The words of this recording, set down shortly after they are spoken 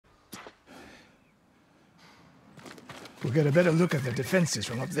We'll get a better look at the defenses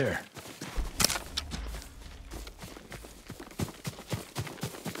from up there.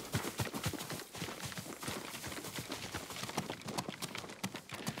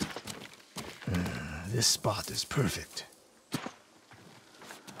 This spot is perfect.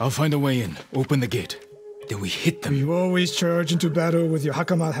 I'll find a way in. Open the gate. Then we hit them. You always charge into battle with your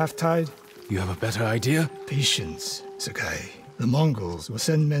hakama half-tied? You have a better idea? Patience, Sakai. The Mongols will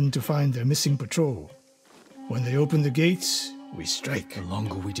send men to find their missing patrol. When they open the gates, we strike. The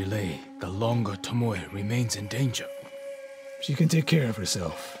longer we delay, the longer Tomoe remains in danger. She can take care of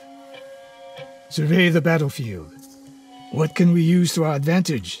herself. Survey the battlefield. What can we use to our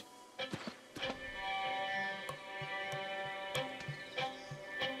advantage?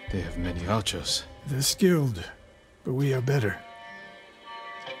 They have many archers. They're skilled, but we are better.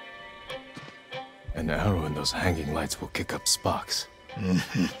 An arrow in those hanging lights will kick up sparks.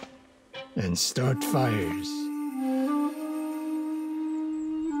 And start fires.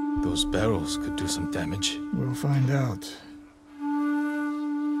 Those barrels could do some damage. We'll find out.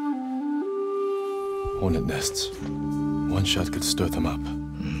 Hornet nests. One shot could stir them up.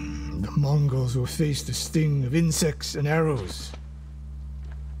 The Mongols will face the sting of insects and arrows.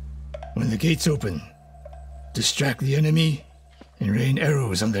 When the gates open, distract the enemy and rain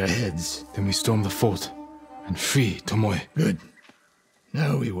arrows on their heads. Then we storm the fort and free Tomoe. Good.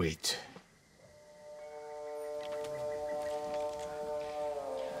 Now we wait.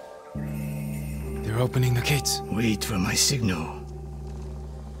 They're opening the gates. Wait for my signal.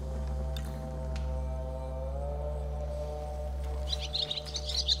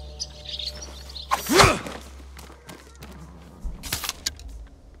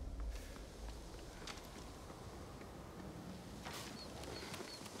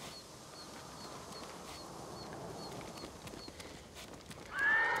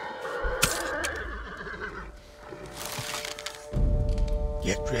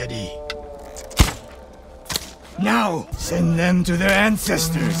 Get ready. Now, send them to their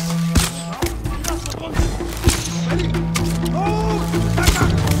ancestors.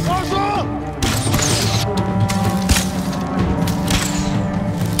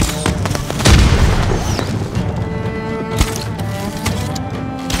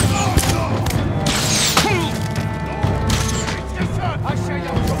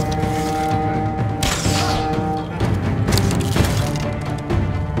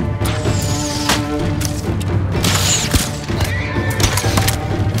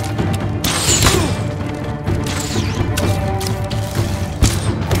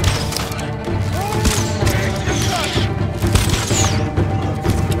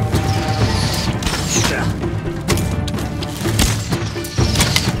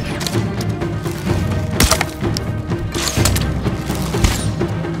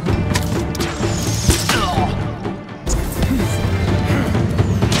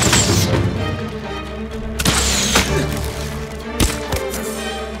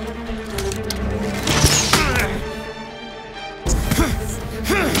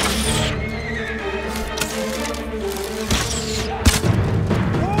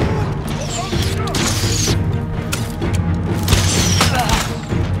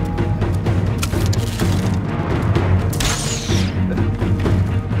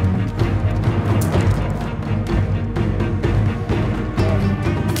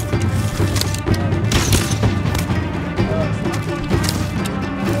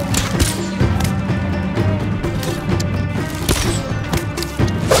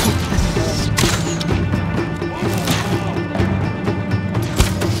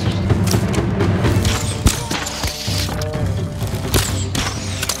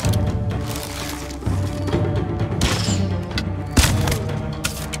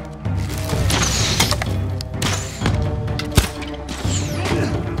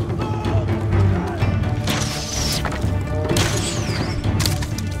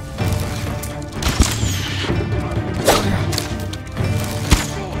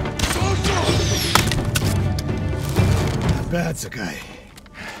 Bad, Sakai.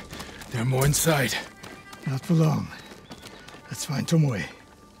 There are more inside. Not for long. Let's find Tomoe.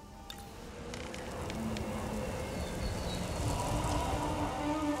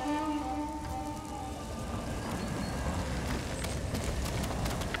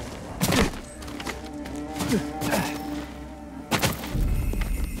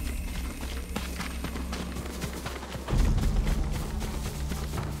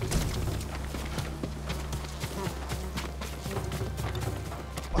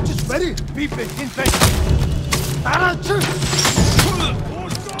 Ready? Beep it, in face.